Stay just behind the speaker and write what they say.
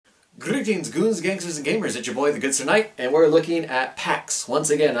Greetings, goons, gangsters, and gamers. It's your boy, the Good Sir Knight, and we're looking at packs.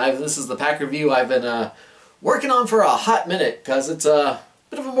 Once again, this is the pack review I've been working on for a hot minute, because it's a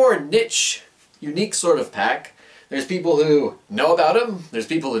bit of a more niche, unique sort of pack. There's people who know about him, there's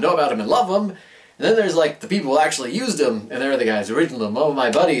people who know about him and love him, and then there's like the people who actually used him, and they're the guys who originally them. One of my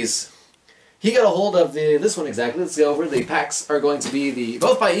buddies, he got a hold of this one exactly. Let's go over. The packs are going to be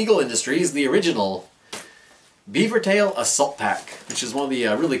both by Eagle Industries, the original Beavertail Assault Pack, which is one of the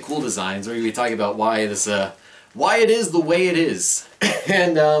really cool designs. We're going to be talking about why it is the way it is.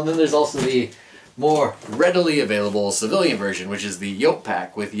 And then there's also the more readily available civilian version, which is the Yote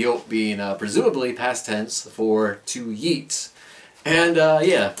pack, with Yote being presumably past tense for to yeet. And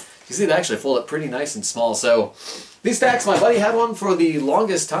yeah, you see they actually fold it pretty nice and small. So these packs, my buddy had one for the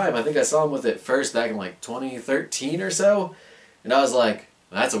longest time. I think I saw him with it first back in like 2013 or so, and I was like,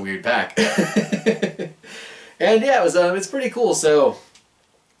 that's a weird pack. And yeah, it's pretty cool. So,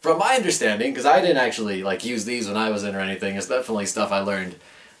 from my understanding, because I didn't actually like use these when I was in or anything, it's definitely stuff I learned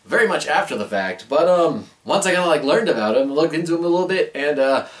very much after the fact. But once I kind of like learned about them, looked into them a little bit, and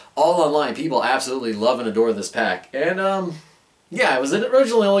all online, people absolutely love and adore this pack. And yeah, I was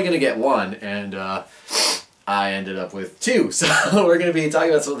originally only going to get one, and I ended up with two. So we're going to be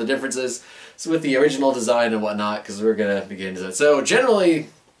talking about some of the differences with the original design and whatnot, because we're going to begin into that. So generally,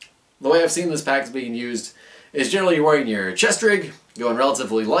 the way I've seen this pack is being used is generally you're wearing your chest rig, going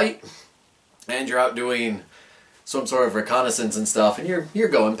relatively light, and you're out doing some sort of reconnaissance and stuff, and you're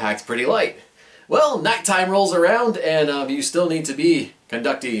going packed pretty light. Well, nighttime rolls around, and you still need to be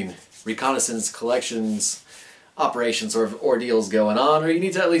conducting reconnaissance collections, operations, sort of ordeals going on, or you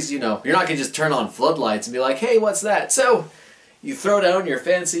need to at least, you're not going to just turn on floodlights and be like, hey, what's that? So you throw down your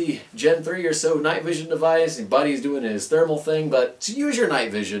fancy Gen 3 or so night vision device, your buddy's doing his thermal thing, but to use your night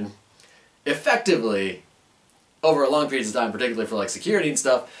vision effectively over long periods of time, particularly for like security and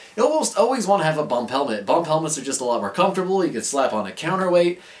stuff, you almost always want to have a bump helmet. Bump helmets are just a lot more comfortable. You can slap on a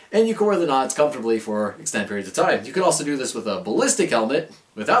counterweight, and you can wear the nods comfortably for extended periods of time. You can also do this with a ballistic helmet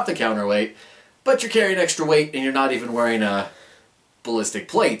without the counterweight, but you're carrying extra weight and you're not even wearing ballistic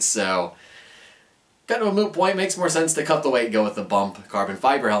plates, so kind of a moot point. Makes more sense to cut the weight and go with the bump carbon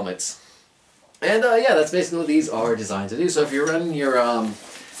fiber helmets. And yeah, that's basically what these are designed to do. So if you're running your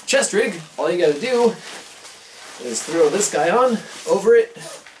chest rig, all you got to do is throw this guy on over it,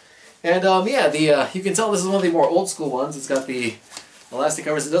 and yeah, you can tell this is one of the more old school ones. It's got the elastic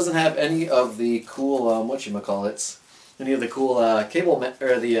covers. It doesn't have any of the cool any of the cool cable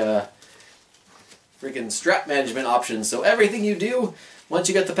or the freaking strap management options. So everything you do once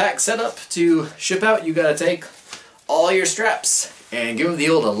you get the pack set up to ship out, you got to take all your straps and give them the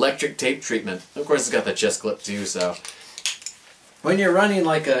old electric tape treatment. Of course, it's got the chest clip too. So when you're running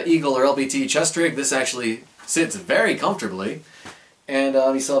like a Eagle or LBT chest rig, this actually sits very comfortably, and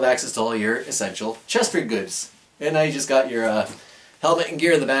you still have access to all your essential chest rig goods. And now you just got your helmet and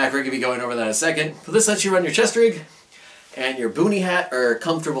gear in the back. We're going to be going over that in a second. But this lets you run your chest rig and your boonie hat or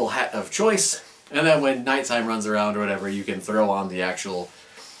comfortable hat of choice. And then when nighttime runs around or whatever, you can throw on the actual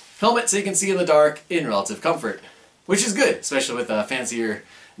helmet so you can see in the dark in relative comfort, which is good, especially with fancier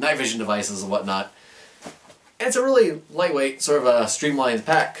night vision devices and whatnot. And it's a really lightweight, sort of a streamlined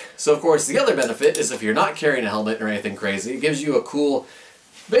pack. So of course the other benefit is if you're not carrying a helmet or anything crazy, it gives you a cool,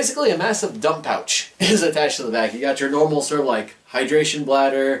 basically a massive dump pouch is attached to the back. You got your normal sort of like hydration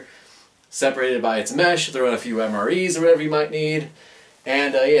bladder, separated by its mesh, throw in a few MREs or whatever you might need.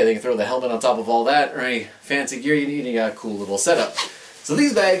 And yeah, they can throw the helmet on top of all that, or any fancy gear you need, and you got a cool little setup. So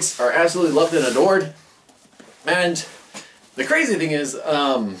these bags are absolutely loved and adored. And the crazy thing is,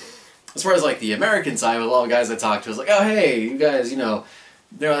 as far as like the American side, with a lot of guys I talked to, I was like, oh hey, you guys,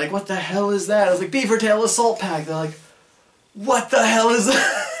 they're like, what the hell is that? I was like, Beavertail Assault Pack. They're like, what the hell is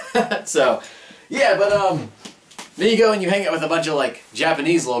that? So, yeah, but then you go and you hang out with a bunch of like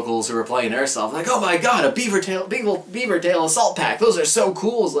Japanese locals who are playing airsoft. Like, oh my god, a Beavertail Assault Pack. Those are so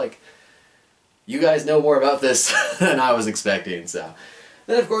cool. It's like, you guys know more about this than I was expecting. So,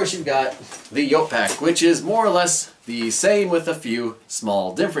 then of course you've got the Yote pack, which is more or less the same with a few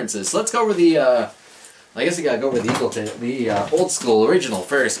small differences. So let's go over the, I guess you gotta go over the old school original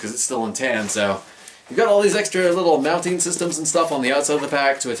first, because it's still in tan. So you've got all these extra little mounting systems and stuff on the outside of the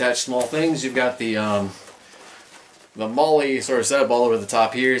pack to attach small things. You've got the molly sort of setup all over the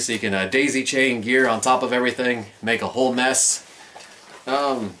top here, so you can daisy chain gear on top of everything, make a whole mess.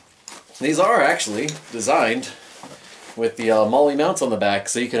 These are actually designed with the molly mounts on the back,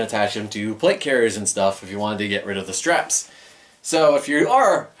 so you can attach them to plate carriers and stuff if you wanted to get rid of the straps. So if you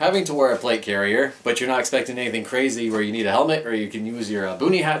are having to wear a plate carrier, but you're not expecting anything crazy where you need a helmet, or you can use your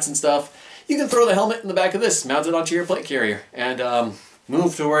boonie hats and stuff, you can throw the helmet in the back of this, mount it onto your plate carrier, and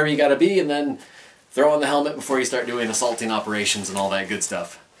move to wherever you gotta be, and then throw on the helmet before you start doing assaulting operations and all that good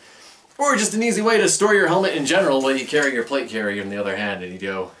stuff. Or just an easy way to store your helmet in general while you carry your plate carrier in the other hand and you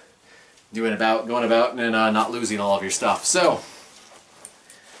go going about and not losing all of your stuff. So,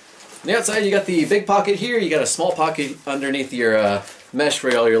 on the outside you got the big pocket here, you got a small pocket underneath your mesh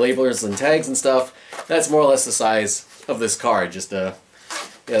for all your labels and tags and stuff. That's more or less the size of this card. Just yeah,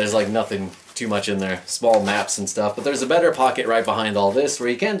 there's like nothing too much in there. Small maps and stuff, but there's a better pocket right behind all this where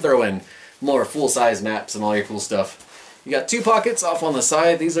you can throw in more full-size maps and all your cool stuff. You got two pockets off on the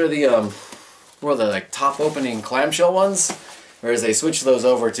side. These are the more the like top opening clamshell ones, whereas they switch those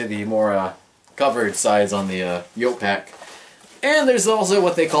over to the more covered sides on the Yote pack. And there's also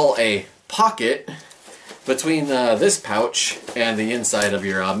what they call a pocket between this pouch and the inside of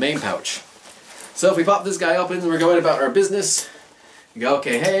your main pouch. So if we pop this guy open and we're going about our business, you go,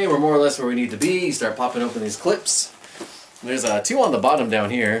 okay, hey, we're more or less where we need to be. You start popping open these clips. There's two on the bottom down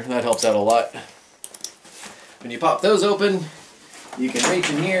here. That helps out a lot. When you pop those open, you can reach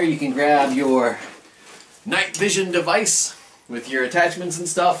in here, you can grab your night vision device with your attachments and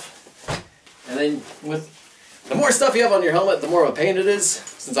stuff. And then with the more stuff you have on your helmet, the more of a pain it is.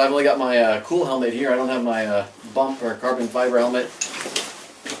 Since I've only got my cool helmet here, I don't have my bump or carbon fiber helmet.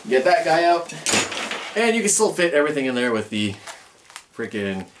 Get that guy out, and you can still fit everything in there with the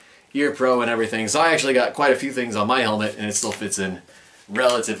freaking Ear Pro and everything. So I actually got quite a few things on my helmet, and it still fits in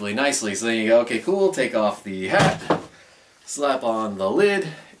relatively nicely. So then you go, okay, cool, take off the hat, slap on the lid,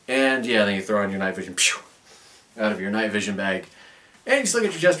 and yeah, then you throw on your night vision, out of your night vision bag. And you still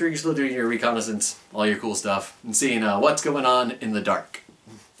get your gesture, you're still doing your reconnaissance, all your cool stuff, and seeing what's going on in the dark,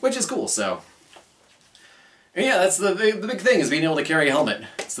 which is cool, so. And yeah, that's the big thing, is being able to carry a helmet.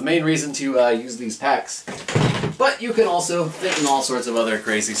 It's the main reason to use these packs. But you can also fit in all sorts of other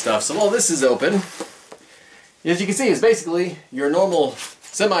crazy stuff. So while this is open, as you can see, it's basically your normal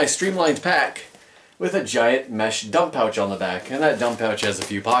semi-streamlined pack with a giant mesh dump pouch on the back. And that dump pouch has a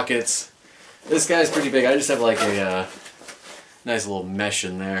few pockets. This guy's pretty big. I just have like a nice little mesh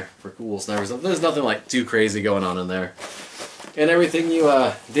in there for cool stuff. There's nothing like too crazy going on in there. And everything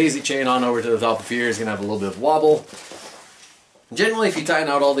you daisy chain on over to the top of here is going to have a little bit of wobble. Generally, if you tighten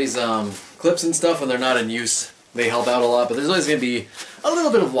out all these clips and stuff when they're not in use, they help out a lot, but there's always going to be a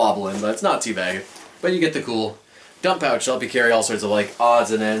little bit of wobbling, but it's not too bad. But you get the cool dump pouch to help you carry all sorts of like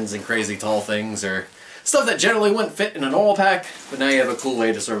odds and ends and crazy tall things, or stuff that generally wouldn't fit in a normal pack, but now you have a cool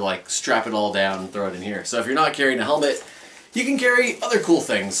way to sort of like strap it all down and throw it in here. So if you're not carrying a helmet, you can carry other cool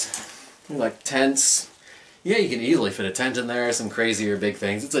things, like tents. Yeah, you can easily fit a tent in there, some crazier big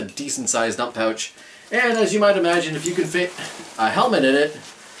things. It's a decent sized dump pouch. And as you might imagine, if you can fit a helmet in it,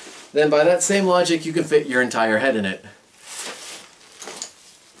 then by that same logic, you can fit your entire head in it.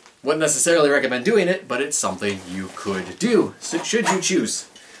 Wouldn't necessarily recommend doing it, but it's something you could do, so should you choose.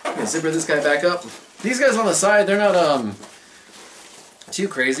 I'm gonna zipper this guy back up. These guys on the side, they're not too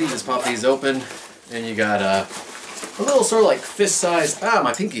crazy. Just pop these open, and you got a little sort of like fist-sized.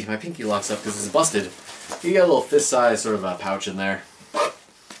 My pinky locks up because it's busted. You got a little fist-sized sort of a pouch in there,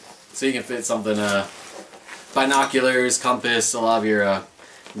 so you can fit something, binoculars, compass, a lot of your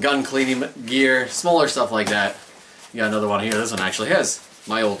gun cleaning gear, smaller stuff like that. You got another one here. This one actually has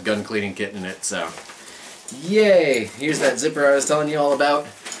my old gun cleaning kit in it, so yay! Here's that zipper I was telling you all about.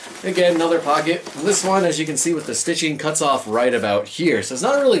 Again, another pocket. And this one, as you can see with the stitching, cuts off right about here. So it's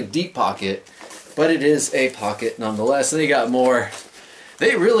not a really deep pocket, but it is a pocket nonetheless. And they got more.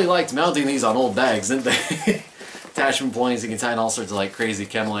 They really liked mounting these on old bags, didn't they? Attachment points, you can tie in all sorts of like crazy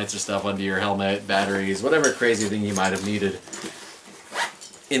chem lights or stuff under your helmet, batteries, whatever crazy thing you might have needed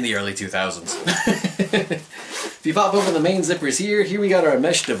in the early 2000s. If you pop open the main zippers here we got our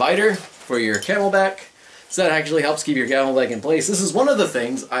mesh divider for your camelback. So that actually helps keep your camelback in place. This is one of the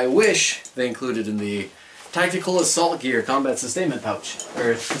things I wish they included in the Tactical Assault Gear Combat Sustainment pouch,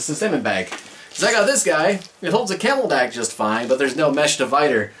 or sustainment bag. Because I got this guy, it holds a camelback just fine, but there's no mesh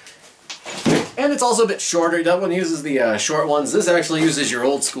divider. And it's also a bit shorter. That one uses the short ones. This actually uses your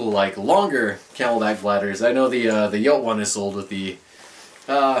old school, like, longer camelback bladders. I know the Yote one is sold with the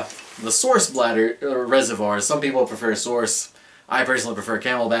source bladder reservoirs. Some people prefer source. I personally prefer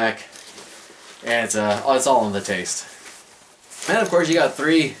camelback. And it's all in the taste. And of course you got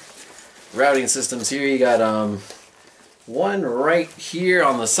 3 routing systems here. You got one right here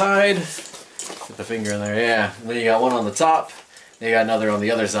on the side. Put the finger in there, yeah. And then you got one on the top. Then you got another on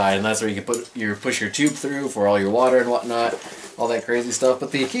the other side, and that's where you can push your tube through for all your water and whatnot, all that crazy stuff.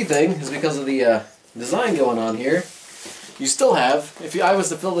 But the key thing is because of the design going on here, you still have, if I was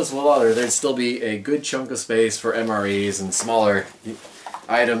to fill this with water, there'd still be a good chunk of space for MREs and smaller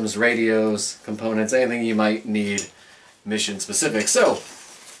items, radios, components, anything you might need mission specific. So,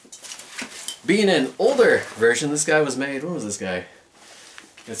 being an older version, this guy was made, when was this guy?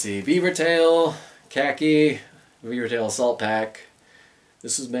 Let's see, Beavertail, Khaki, Beavertail Assault Pack.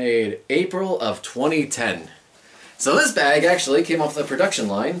 This was made April of 2010. So this bag actually came off the production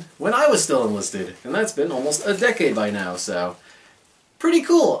line when I was still enlisted, and that's been almost a decade by now, so pretty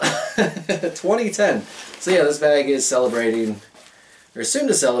cool. 2010. So yeah, this bag is celebrating, or soon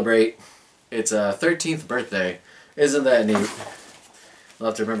to celebrate, its 13th birthday. Isn't that neat? I'll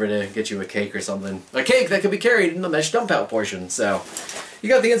have to remember to get you a cake or something. A cake that could be carried in the mesh dump out portion. So, you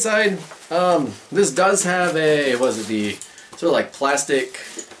got the inside. This does have a, what is it, the sort of like plastic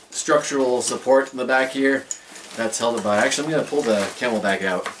structural support in the back here. That's held it by, actually I'm going to pull the camelback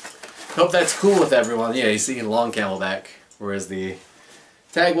out. Hope that's cool with everyone. Yeah, you see a long camelback, whereas the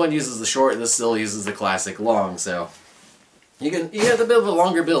tag one uses the short, this still uses the classic long, so you get a bit of a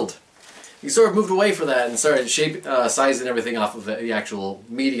longer build. You sort of moved away from that and started sizing everything off of the actual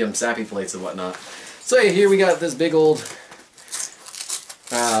medium sappy plates and whatnot. So yeah, here we got this big old,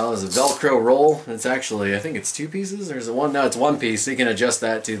 what was it, Velcro roll. It's actually, I think it's 2 pieces, or is it one? No, it's 1 piece, so you can adjust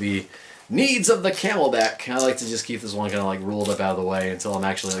that to the needs of the camelback. I like to just keep this one kind of like rolled up out of the way until I'm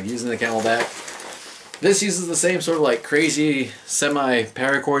actually like using the camelback. This uses the same sort of like crazy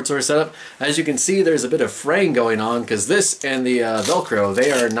semi-paracord sort of setup. As you can see, there's a bit of fraying going on because this and the Velcro,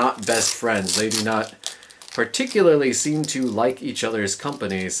 they are not best friends. They do not particularly seem to like each other's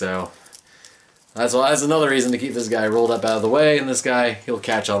company, so that's another reason to keep this guy rolled up out of the way, and this guy, he'll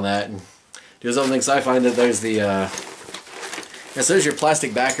catch on that and do his own thing. So I find that there's the, so there's your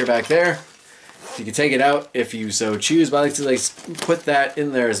plastic backer back there. You can take it out if you so choose, but I like to put that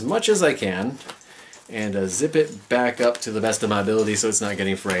in there as much as I can and zip it back up to the best of my ability so it's not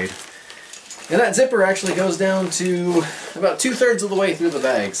getting frayed. And that zipper actually goes down to about 2/3 of the way through the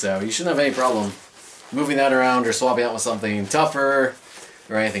bag, so you shouldn't have any problem moving that around or swapping out with something tougher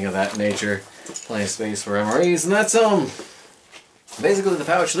or anything of that nature. Plenty of space for MREs, and that's basically the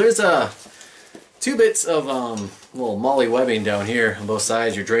pouch. There's 2 bits of little molly webbing down here on both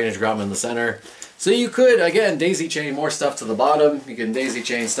sides, your drainage grommet in the center. So you could, again, daisy chain more stuff to the bottom. You can daisy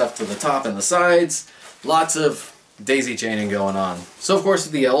chain stuff to the top and the sides. Lots of daisy chaining going on. So of course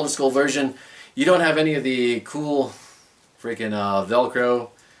with the older school version, you don't have any of the cool freaking Velcro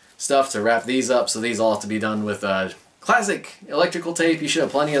stuff to wrap these up, so these all have to be done with classic electrical tape. You should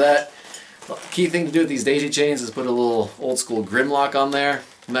have plenty of that. Key thing to do with these daisy chains is put a little old school Grimlock on there.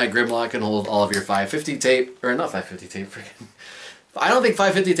 And that Grimlock can hold all of your 550 tape, or not 550 tape, freaking. I don't think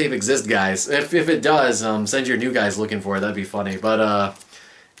 550 tape exists, guys. If it does, send your new guys looking for it. That'd be funny. But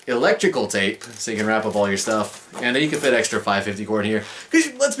electrical tape, so you can wrap up all your stuff, and then you can fit extra 550 cord in here.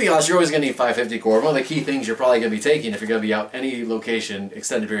 Because let's be honest, you're always going to need 550 cord. One of the key things you're probably going to be taking if you're going to be out any location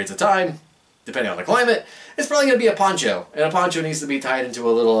extended periods of time, depending on the climate, it's probably going to be a poncho. And a poncho needs to be tied into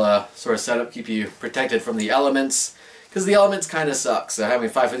a little sort of setup, keep you protected from the elements. Because the elements kind of suck. So having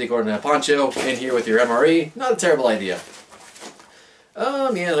 550 cord and a poncho in here with your MRE, not a terrible idea.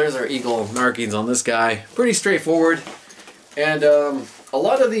 Yeah, there's our eagle markings on this guy. Pretty straightforward. And a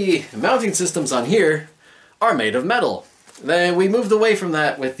lot of the mounting systems on here are made of metal. Then we moved away from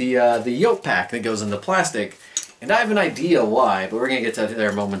that with the Yote pack that goes into plastic. And I have an idea why, but we're going to get to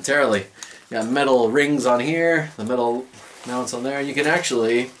there momentarily. Got metal rings on here, the metal mounts on there. You can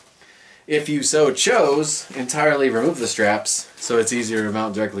actually, if you so chose, entirely remove the straps so it's easier to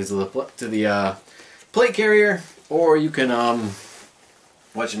mount directly to the plate carrier, or you can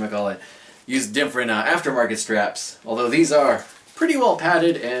use different aftermarket straps, although these are pretty well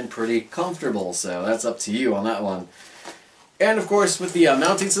padded and pretty comfortable, so that's up to you on that one. And of course with the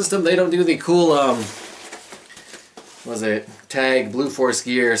mounting system, they don't do the cool tag blue force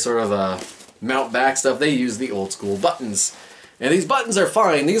gear sort of mount back stuff. They use the old school buttons, and these buttons are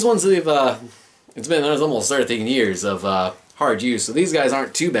fine. These ones they've it's been almost 13 years of hard use, so these guys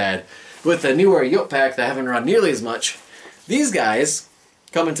aren't too bad. With the newer Yote pack that haven't run nearly as much, these guys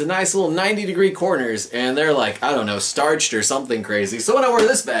come into nice little 90-degree corners, and they're like, I don't know, starched or something crazy. So when I wear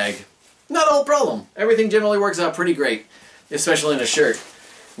this bag, not a whole problem. Everything generally works out pretty great, especially in a shirt.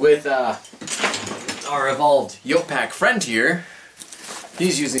 With our evolved Yote pack friend here,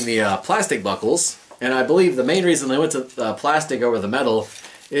 he's using the plastic buckles, and I believe the main reason they went to plastic over the metal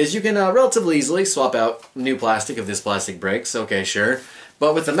is you can relatively easily swap out new plastic if this plastic breaks. Okay, sure.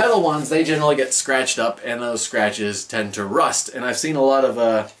 But with the metal ones, they generally get scratched up, and those scratches tend to rust. And I've seen a lot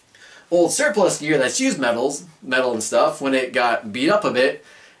of old surplus gear that's used metal and stuff, when it got beat up a bit,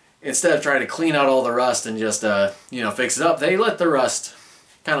 instead of trying to clean out all the rust and just fix it up, they let the rust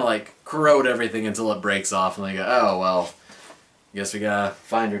kind of like corrode everything until it breaks off, and they go, oh well, guess we gotta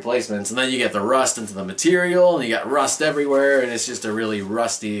find replacements. And then you get the rust into the material, and you got rust everywhere, and it's just a really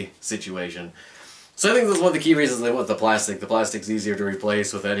rusty situation. So I think that's one of the key reasons they went with the plastic. The plastic's easier to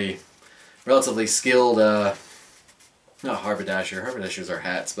replace with any relatively skilled, not haberdasher. Haberdashers are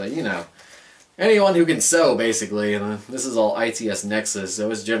hats, but you know, anyone who can sew, basically. And this is all ITS Nexus,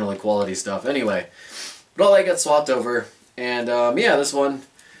 so it's generally quality stuff anyway. But all that gets swapped over, and yeah, this one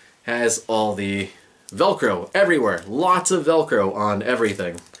has all the Velcro everywhere. Lots of Velcro on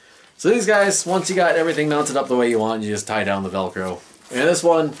everything. So these guys, once you got everything mounted up the way you want, you just tie down the Velcro. And this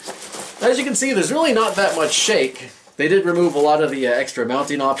one, as you can see, there's really not that much shake. They did remove a lot of the extra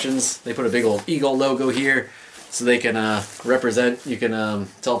mounting options. They put a big old eagle logo here so they can represent, you can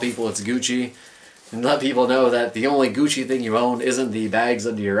tell people it's Gucci and let people know that the only Gucci thing you own isn't the bags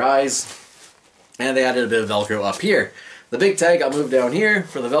under your eyes. And they added a bit of Velcro up here. The big tag got moved down here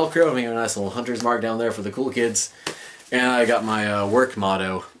for the Velcro. I mean, a nice little hunter's mark down there for the cool kids. And I got my work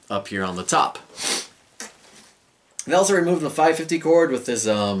motto up here on the top. They also removed the 550 cord with this,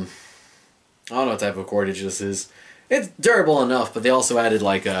 I don't know what type of cordage this is. It's durable enough, but they also added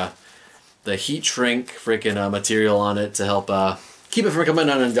like the heat shrink freaking material on it to help keep it from coming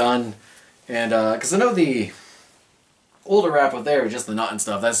undone. And because I know the older wrap with there, just the nut and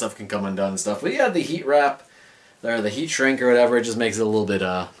stuff, that stuff can come undone and stuff. But yeah, the heat wrap, or the heat shrink or whatever, it just makes it a little bit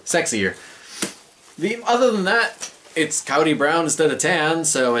sexier. Other than that, it's cloudy brown instead of tan,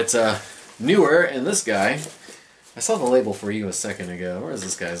 so it's newer. And this guy, I saw the label for you a second ago. Where is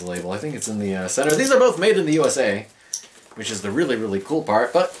this guy's label? I think it's in the center. These are both made in the USA, which is the really, really cool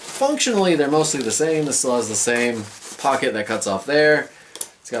part. But functionally, they're mostly the same. This still has the same pocket that cuts off there.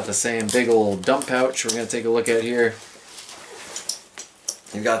 It's got the same big old dump pouch we're going to take a look at here.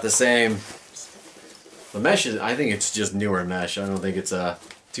 You've got the same... The mesh is, I think it's just newer mesh. I don't think it's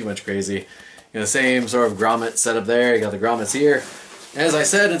too much crazy. You know, the same sort of grommet setup there. You got the grommets here. As I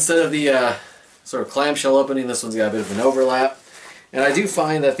said, instead of the sort of clamshell opening, this one's got a bit of an overlap. And I do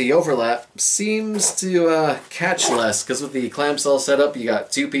find that the overlap seems to catch less, because with the clamshell setup, you got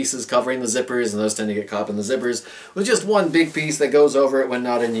two pieces covering the zippers, and those tend to get caught in the zippers. With just one big piece that goes over it when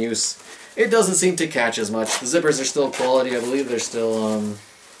not in use, it doesn't seem to catch as much. The zippers are still quality. I believe they're still,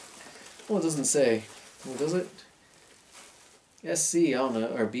 well, it doesn't say. What does it? SC, I don't know,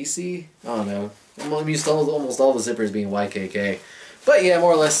 or BC? I don't know. I'm used to almost all the zippers being YKK. But yeah,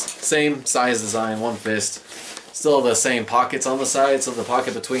 more or less, same size design, one fist. Still the same pockets on the side, so the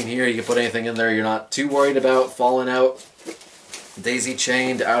pocket between here, you can put anything in there you're not too worried about falling out. Daisy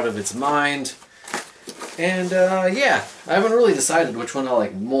chained out of its mind. And yeah, I haven't really decided which one I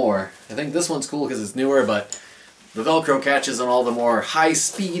like more. I think this one's cool because it's newer, but the Velcro catches on all the more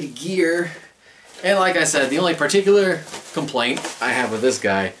high-speed gear. And like I said, the only particular complaint I have with this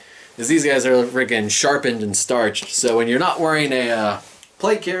guy is these guys are freaking sharpened and starched. So when you're not wearing a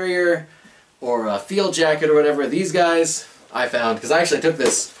plate carrier or a field jacket or whatever, these guys I found, because I actually took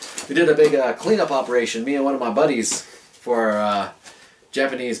this, we did a big cleanup operation, me and one of my buddies, for a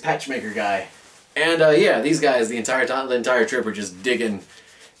Japanese patchmaker guy. And yeah, these guys the entire trip were just digging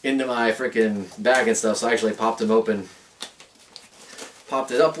into my freaking bag and stuff, so I actually popped them open.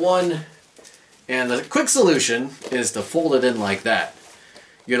 Popped it up one. And the quick solution is to fold it in like that.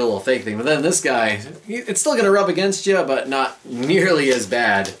 You get a little fake thing. But then this guy, it's still going to rub against you, but not nearly as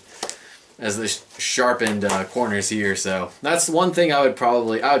bad as the sharpened corners here. So that's one thing I would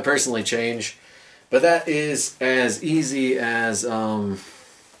personally change. But that is as easy as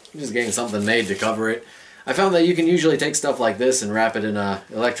just getting something made to cover it. I found that you can usually take stuff like this and wrap it in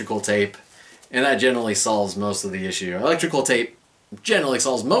electrical tape. And that generally solves most of the issue. Electrical tape generally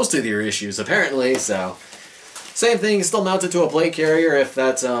solves most of your issues, apparently, so same thing, still mount it to a plate carrier if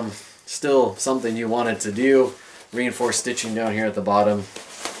that's still something you wanted to do. Reinforced stitching down here at the bottom.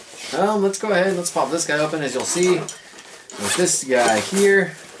 Let's go ahead and let's pop this guy open. As you'll see, with this guy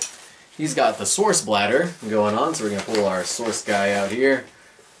here, he's got the source bladder going on, so we're going to pull our source guy out here.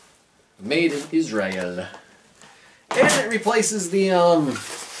 Made in Israel. And it replaces the,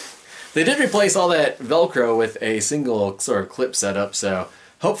 they did replace all that Velcro with a single sort of clip setup, so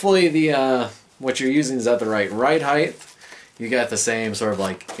hopefully the what you're using is at the right height. You got the same sort of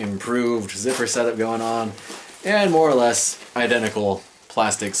like improved zipper setup going on, and more or less identical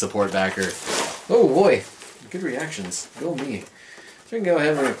plastic support backer. Oh boy, good reactions. Go me. So we can go ahead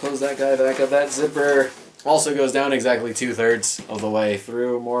and we're going to close that guy back up. That zipper also goes down exactly 2/3 of the way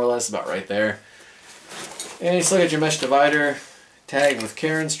through, more or less, about right there. And you still got your mesh divider. Tag with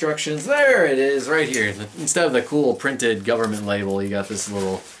care instructions. There it is, right here. Instead of the cool printed government label, you got this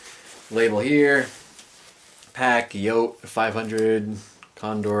little label here. Pack, Yote, 500,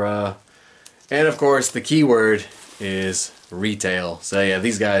 Condora. And of course, the keyword is retail. So yeah,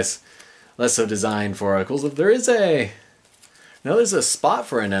 these guys, less so designed for cool stuff. There's a spot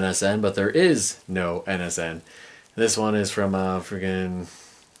for an NSN, but there is no NSN. This one is from friggin'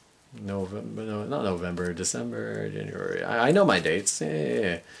 November, no, not November, December, January. I know my dates.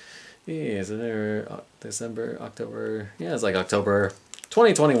 Yeah, is it there? December, October? Yeah, it's like October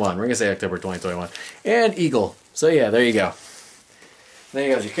 2021. We're gonna say October 2021. And Eagle. So yeah, there you go. Then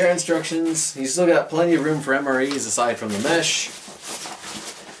you got your care instructions. You still got plenty of room for MREs aside from the mesh.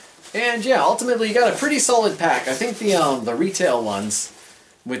 And yeah, ultimately you got a pretty solid pack. I think the retail ones,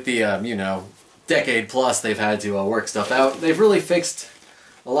 with the you know, decade plus they've had to work stuff out. They've really fixed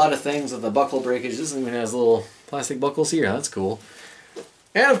a lot of things with the buckle breakage. This even has little plastic buckles here. That's cool.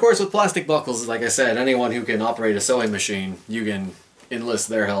 And of course with plastic buckles, like I said, anyone who can operate a sewing machine, you can enlist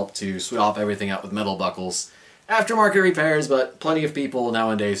their help to swap everything out with metal buckles. Aftermarket repairs, but plenty of people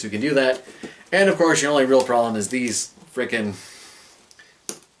nowadays who can do that. And of course your only real problem is these frickin'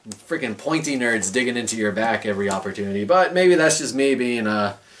 pointy nerds digging into your back every opportunity. But maybe that's just me being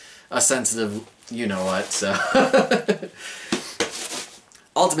a sensitive you-know-what, so...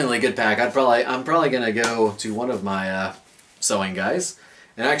 Ultimately, good pack. I'm probably gonna go to one of my sewing guys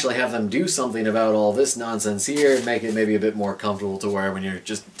and actually have them do something about all this nonsense here and make it maybe a bit more comfortable to wear when you're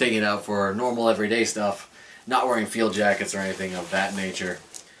just taking it out for normal everyday stuff, not wearing field jackets or anything of that nature.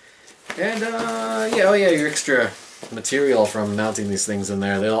 And yeah, oh yeah, your extra material from mounting these things in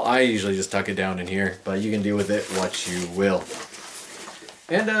there. I usually just tuck it down in here, but you can do with it what you will.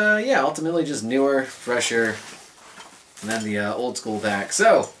 And yeah, ultimately just newer, fresher than the old school pack.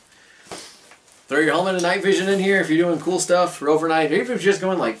 So, throw your helmet and night vision in here if you're doing cool stuff for overnight, or even if you're just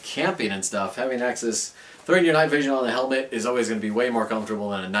going like camping and stuff. Having access, throwing your night vision on the helmet is always going to be way more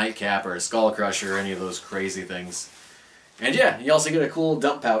comfortable than a nightcap or a skull crusher or any of those crazy things. And yeah, you also get a cool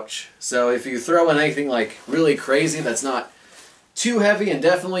dump pouch. So if you throw in anything like really crazy that's not too heavy and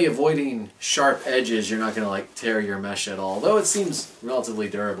definitely avoiding sharp edges, you're not going to like tear your mesh at all. Though it seems relatively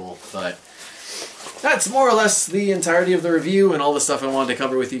durable, but that's more or less the entirety of the review and all the stuff I wanted to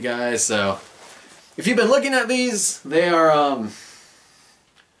cover with you guys. So if you've been looking at these, they are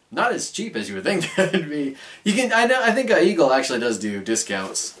not as cheap as you would think they'd be. You can, I think Eagle actually does do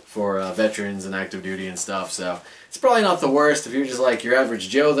discounts for veterans and active duty and stuff, so it's probably not the worst. If you're just like your average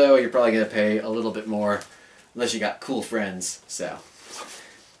Joe though, you're probably going to pay a little bit more unless you got cool friends. So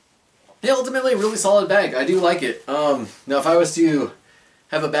yeah, ultimately a really solid bag. I do like it. Now if I was to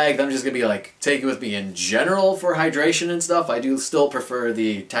have a bag that I'm just going to be like taking with me in general for hydration and stuff, I do still prefer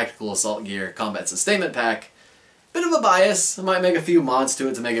the Tactical Assault Gear Combat Sustainment Pack. Bit of a bias. I might make a few mods to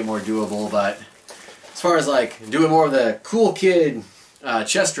it to make it more doable, but as far as like doing more of the cool kid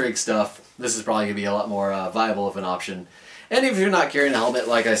chest rig stuff, this is probably going to be a lot more viable of an option. And if you're not carrying a helmet,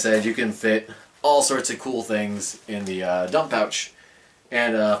 like I said, you can fit all sorts of cool things in the dump pouch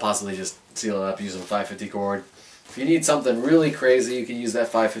and possibly just seal it up using a 550 cord. If you need something really crazy, you can use that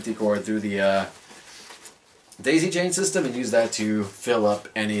 550 cord through the daisy chain system and use that to fill up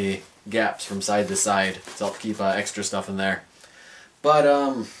any gaps from side to side to help keep extra stuff in there. But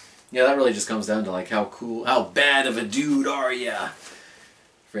yeah, that really just comes down to like how bad of a dude are ya?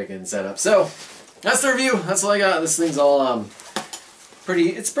 Freaking setup. So that's the review. That's all I got. This thing's all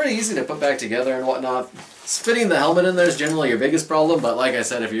it's pretty easy to put back together and whatnot. Fitting the helmet in there is generally your biggest problem, but like I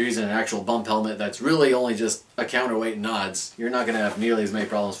said, if you're using an actual bump helmet that's really only just a counterweight and nods, you're not going to have nearly as many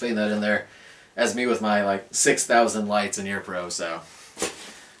problems fitting that in there as me with my like 6,000 lights and ear pro. So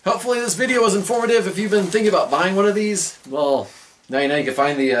hopefully this video was informative. If you've been thinking about buying one of these, well, now you know you can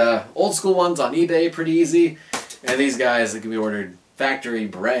find the old school ones on eBay pretty easy, and these guys, they can be ordered factory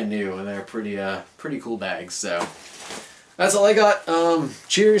brand new, and they're pretty cool bags. So that's all I got.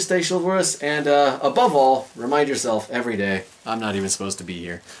 Cheers, stay chivalrous, and above all, remind yourself every day, I'm not even supposed to be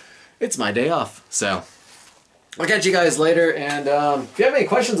here. It's my day off. So I'll catch you guys later, and if you have any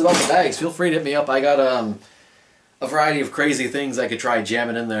questions about the bags, feel free to hit me up. I got a variety of crazy things I could try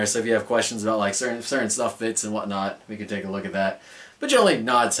jamming in there, so if you have questions about like certain stuff fits and whatnot, we could take a look at that. But generally,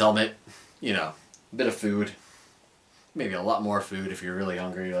 nods, helmet, you know, a bit of food, maybe a lot more food if you're really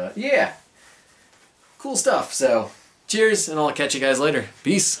hungry. Yeah, cool stuff. So cheers, and I'll catch you guys later.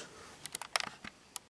 Peace.